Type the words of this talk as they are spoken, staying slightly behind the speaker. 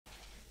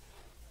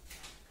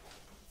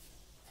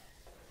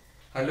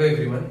Hello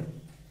everyone.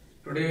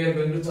 Today we are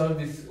going to solve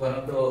this one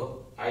of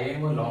the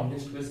IMO long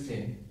list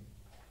question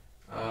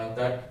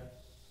that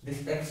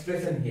this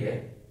expression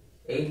here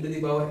 8 to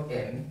the power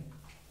n,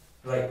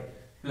 right,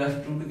 plus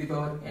 2 to the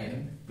power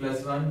n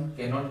plus 1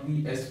 cannot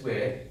be a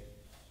square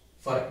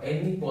for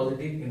any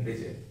positive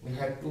integer. We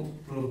have to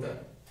prove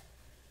that.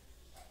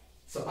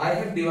 So I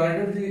have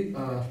divided the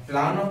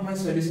plan of my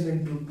solution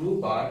into two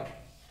parts.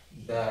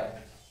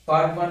 That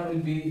part 1 will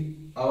be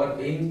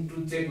our aim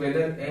to check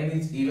whether n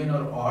is even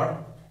or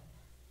odd,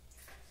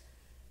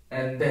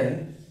 and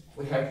then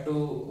we have to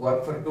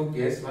work for two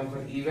cases, one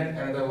for even,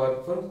 another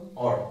work for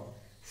odd.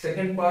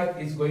 Second part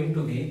is going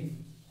to be,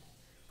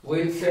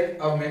 we will set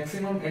a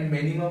maximum and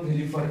minimum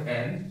value for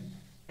n,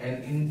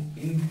 and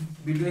in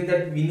between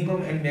that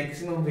minimum and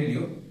maximum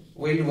value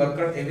we will work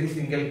out every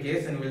single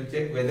case and we will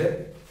check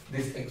whether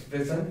this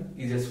expression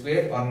is a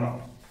square or not.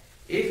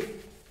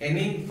 If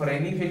for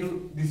any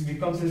value this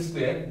becomes a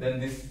square, then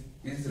this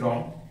is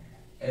wrong,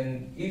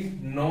 and if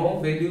no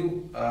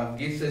value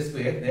gives a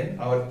square, then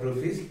our proof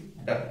is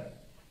done.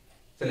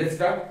 So let's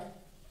start.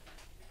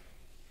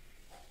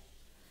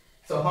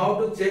 So how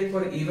to check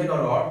for even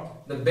or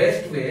odd? The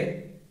best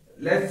way,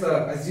 let's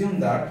assume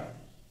that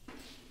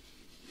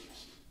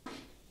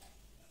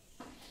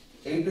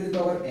 8 to the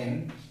power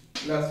n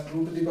plus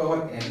 2 to the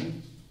power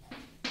n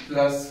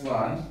plus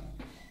 1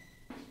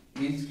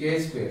 is k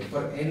square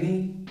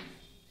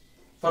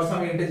for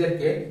some integer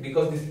k,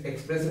 because this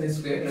expression is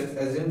square. Let's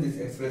assume this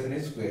expression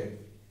is square.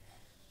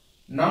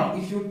 Now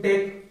if you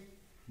take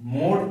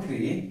mod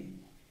 3,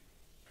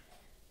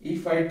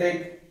 if I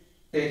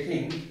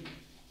taking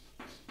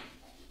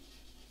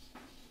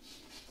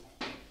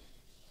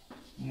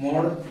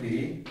mod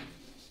 3,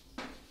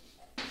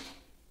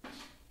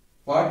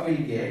 what we'll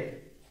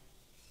get?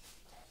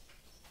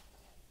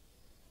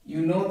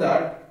 You know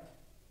that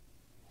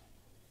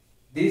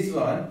this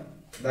one,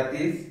 that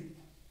is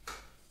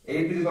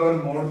 8 to the power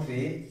mod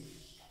 3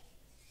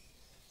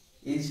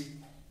 is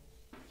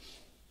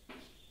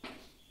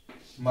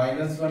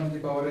minus 1 to the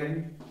power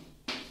n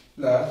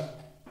plus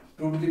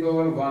 2 to the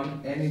power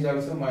 1, n is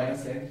also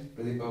minus n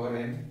to the power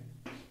n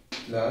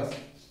plus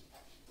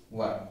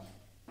 1.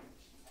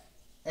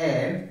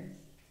 And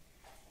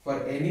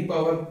for any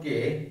power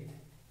k,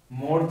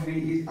 mod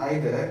 3 is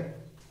either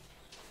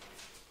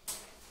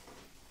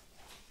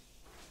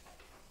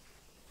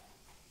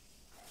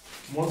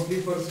mostly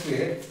for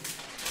square,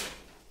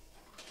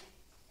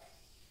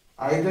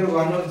 either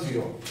 1 or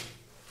 0.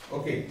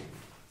 Okay,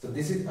 so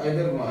this is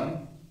either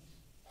 1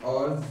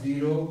 or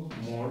 0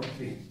 mod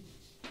 3.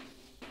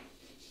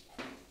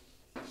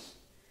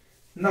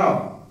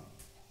 Now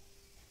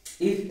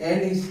if n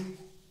is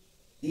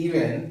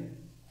even,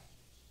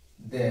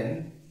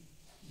 then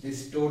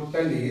this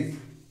total is,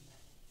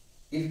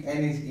 if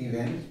n is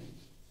even,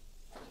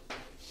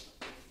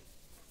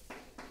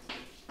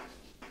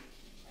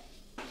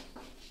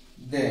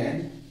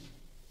 then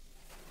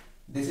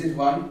this is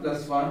 1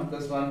 plus 1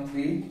 plus 1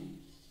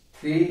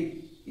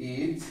 3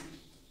 is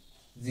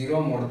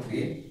 0 mod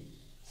 3,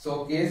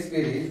 so k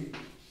square is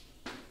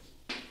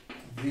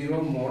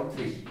 0 mod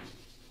 3,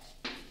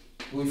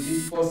 which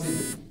is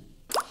possible.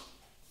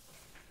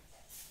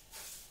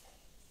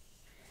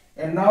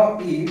 And now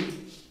if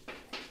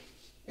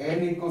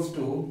n equals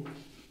to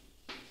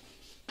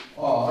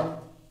odd,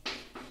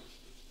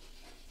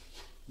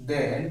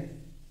 then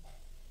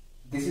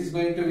this is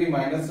going to be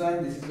minus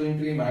 1, this is going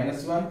to be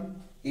minus 1.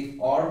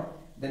 If odd,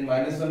 then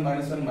minus 1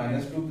 minus 1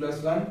 minus 2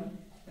 plus 1,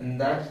 and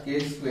that k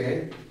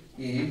square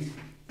is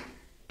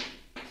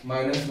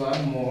minus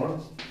 1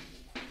 mod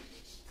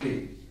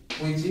 3,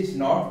 which is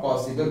not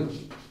possible.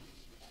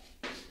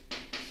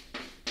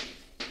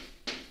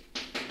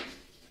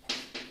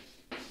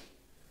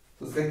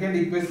 So second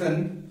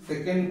equation,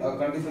 second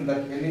condition, that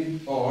n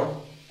is odd,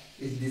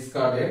 is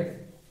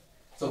discarded.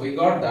 So we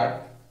got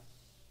that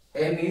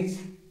n is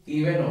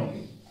even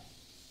only,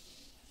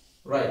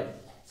 right?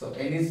 So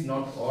n is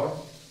not odd,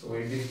 so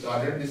we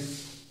discarded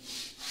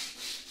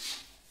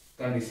this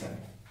condition.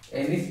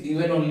 N is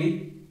even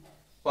only.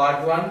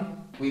 Part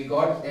 1 we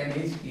got n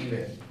is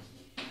even.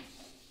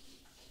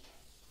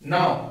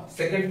 Now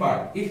second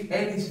part, if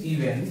n is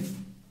even,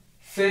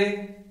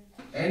 say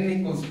n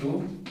equals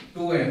to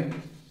 2m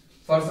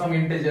for some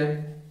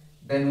integer,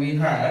 then we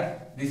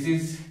have, this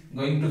is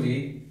going to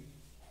be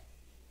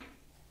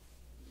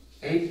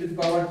 8 to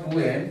the power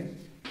 2m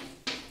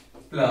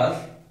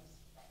plus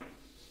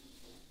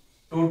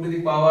 2 to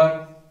the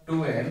power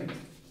 2n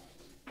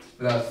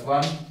plus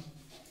 1,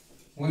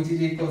 which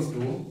is equals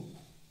to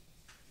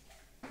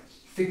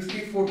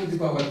 64 to the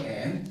power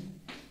n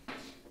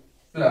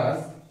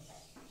plus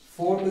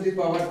 4 to the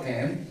power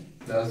n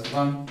plus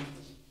 1,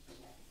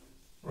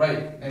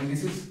 right? And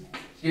this is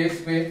k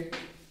square.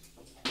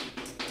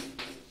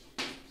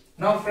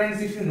 Now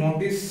friends, if you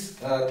notice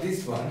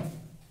this one,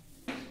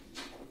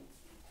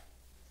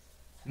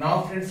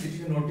 now friends, if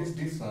you notice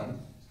this one,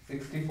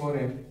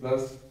 64m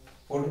plus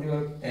 4 to the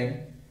power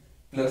n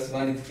plus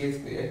 1 is k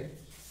square.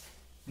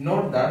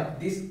 Note that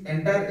this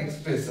entire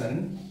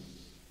expression,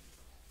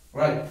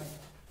 right,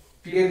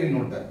 clearly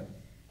note that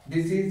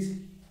this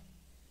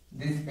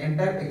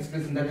entire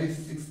expression, that is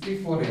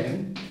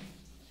 64n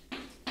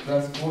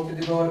plus 4 to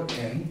the power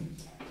n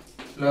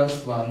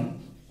plus 1,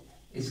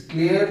 is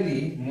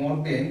clearly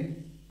more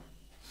than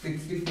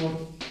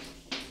 64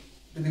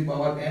 to the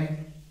power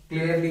n,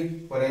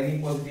 clearly for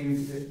any positive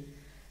integer,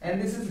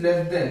 and this is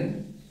less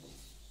than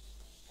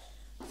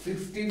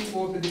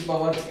 64 to the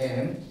power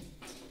n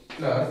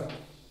plus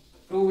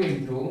 2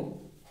 into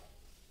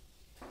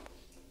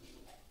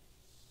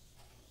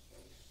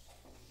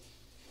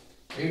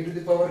 8 to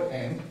the power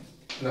n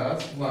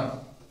plus 1.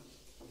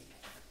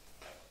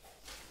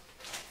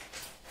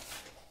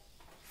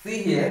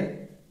 See here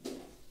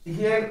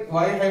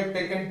why I have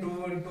taken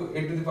 2 into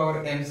 8 to the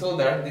power n, so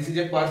that this is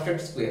a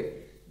perfect square,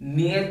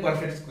 near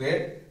perfect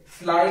square,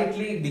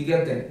 slightly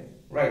bigger than,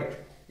 right?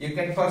 You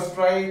can first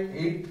try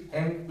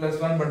 8m plus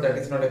 1, but that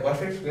is not a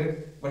perfect square,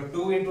 but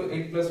 2 into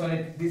 8 plus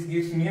 1, this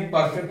gives me a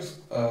perfect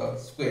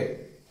square,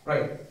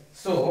 right?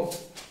 So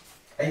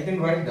I can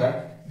write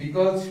that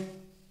because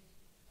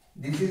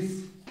this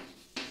is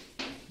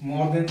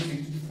more than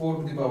 64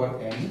 to the power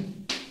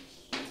n,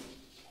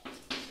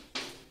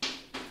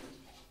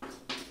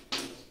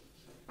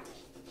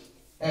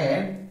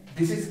 and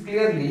this is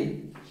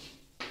clearly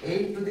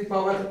 8 to the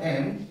power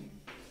n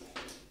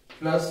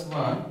plus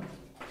 1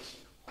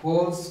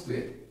 whole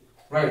square,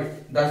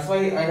 right? That's why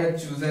I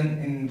have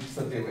chosen in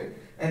such a way.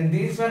 And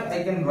this one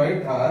I can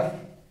write as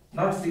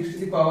not 6 to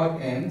the power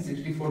n,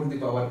 64 to the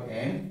power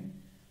n,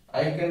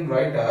 I can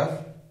write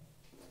as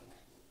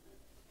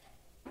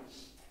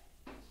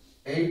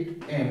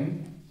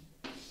 8m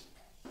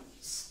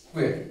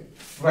square,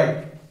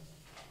 right?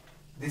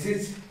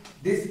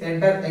 This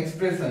entire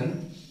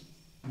expression,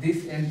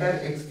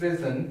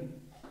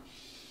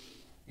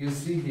 you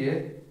see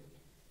here,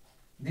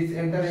 this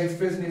entire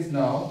expression is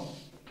now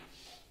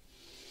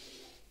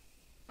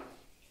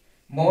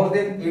more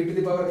than 8 to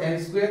the power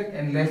n square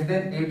and less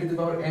than 8 to the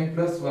power n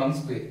plus 1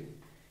 square.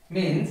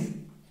 Means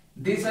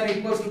this one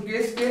equals to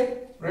k square,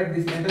 right?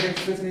 This entire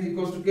expression is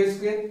equals to k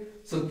square.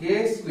 So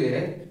k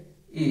square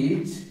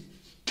is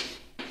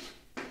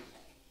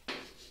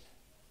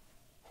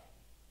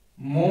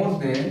more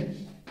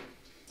than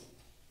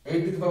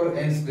 8 to the power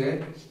n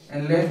square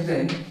and less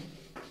than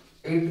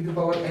 8 to the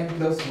power n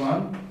plus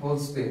 1 whole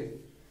square.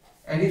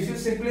 And if you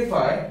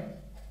simplify,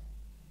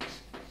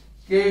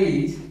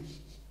 k is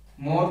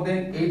more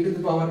than 8 to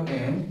the power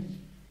m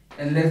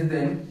and less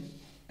than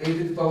 8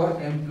 to the power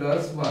m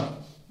plus 1.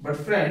 But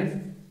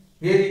friends,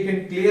 here you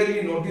can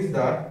clearly notice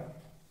that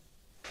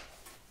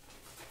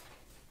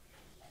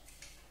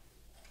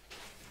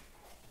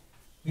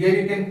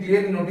here you can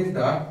clearly notice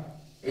that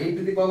 8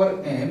 to the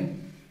power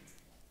m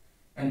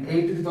and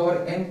 8 to the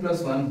power n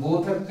plus 1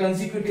 both are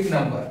consecutive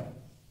number,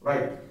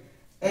 right?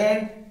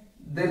 And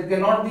there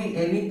cannot be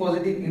any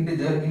positive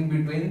integer in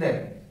between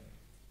them.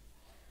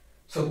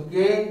 So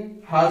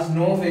k has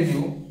no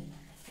value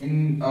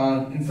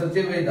in such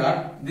a way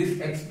that this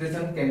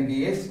expression can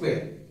be a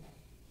square,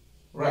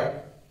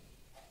 right?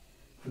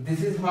 So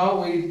this is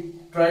how we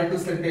try to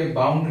set a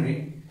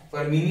boundary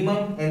for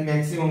minimum and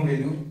maximum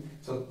value.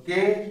 So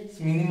k's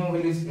minimum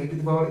value is 8 to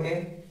the power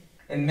n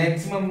and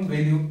maximum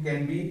value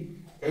can be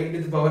 8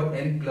 to the power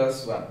n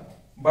plus 1.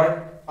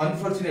 But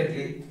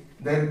unfortunately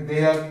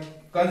they are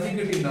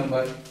consecutive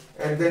number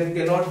and there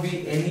cannot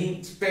be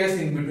any space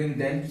in between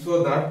them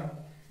so that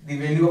the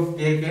value of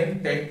k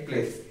can take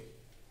place.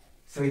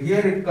 So here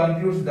it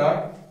concludes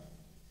that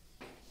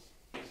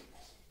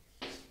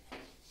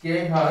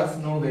k has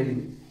no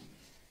value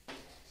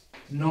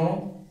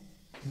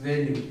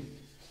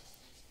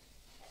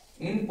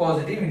in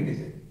positive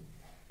integer,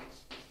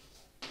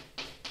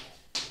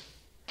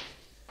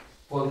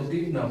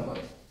 positive number.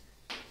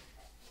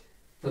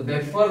 So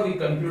therefore we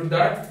conclude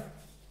that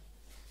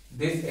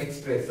this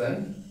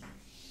expression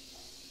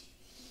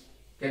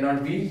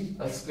cannot be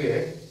a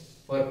square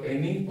for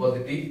any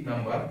positive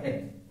number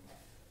n.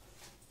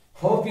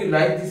 Hope you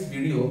like this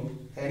video,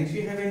 and if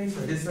you have any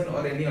suggestion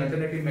or any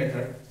alternative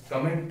method,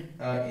 comment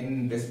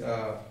in this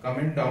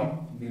comment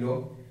down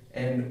below,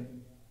 and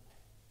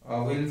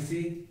we'll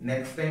see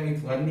next time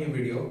with one new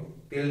video.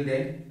 Till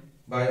then,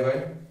 bye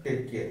bye,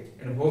 take care,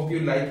 and hope you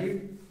like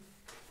it.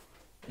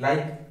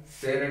 Like,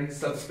 share and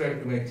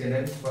subscribe to my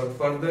channel for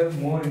further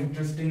more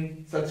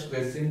interesting such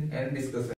questions and discussion.